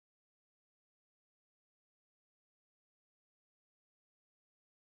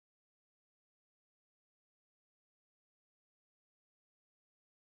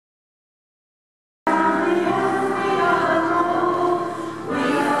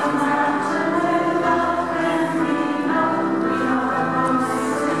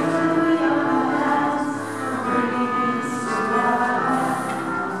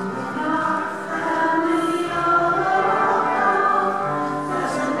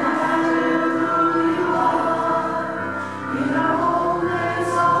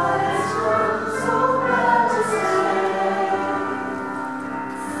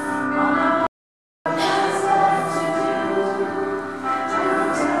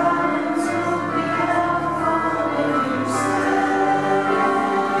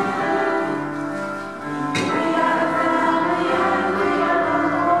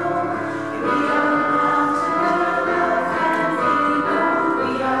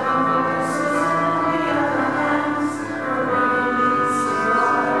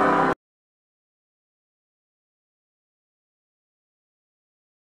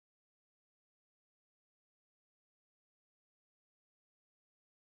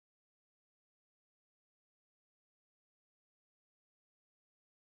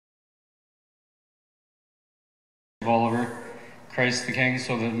Oliver, Christ the King,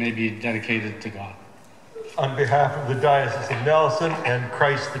 so that it may be dedicated to God. On behalf of the Diocese of Nelson and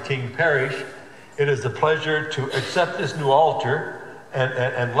Christ the King Parish, it is a pleasure to accept this new altar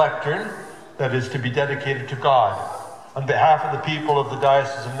and lectern that is to be dedicated to God. On behalf of the people of the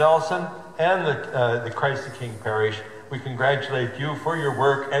Diocese of Nelson and the Christ the King Parish, we congratulate you for your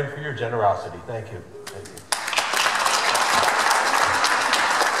work and for your generosity. Thank you. Thank you.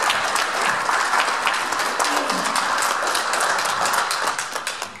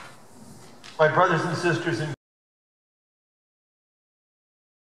 My brothers and sisters in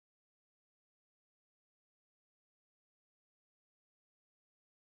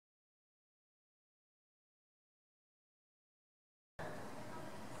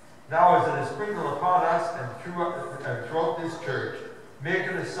now, as it is sprinkled upon us and throughout this church, make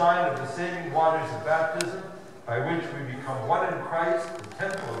it a sign of the saving waters of baptism, by which we become one in Christ, the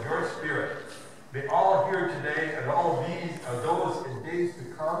temple of your Spirit. May all here today and all these are those in days to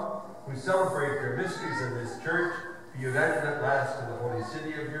come who celebrate their mysteries in this church be united at last in the holy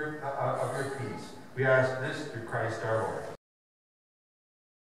city of your peace. We ask this through Christ our Lord.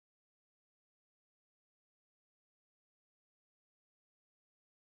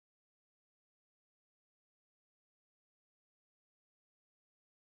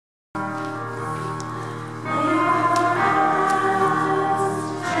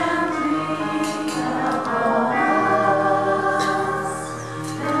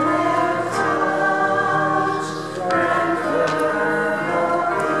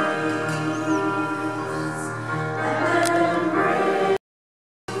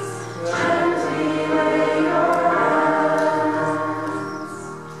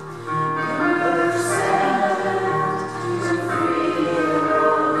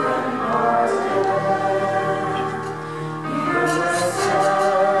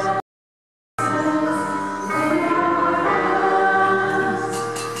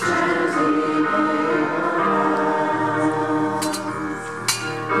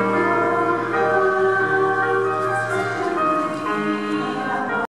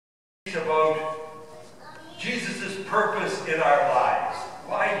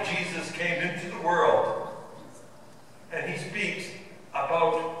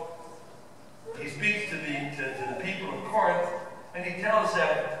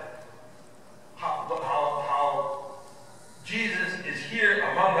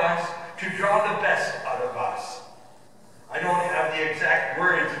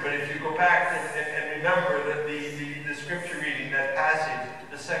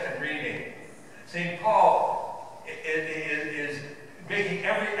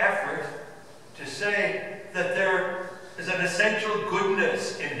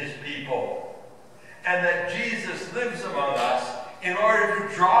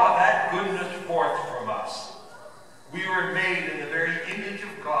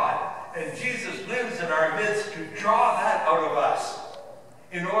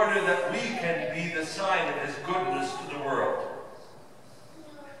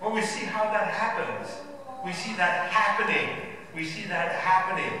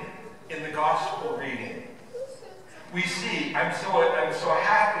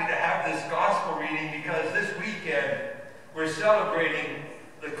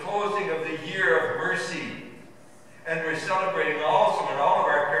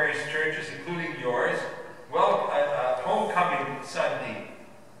 Homecoming Sunday.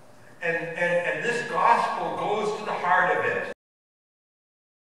 And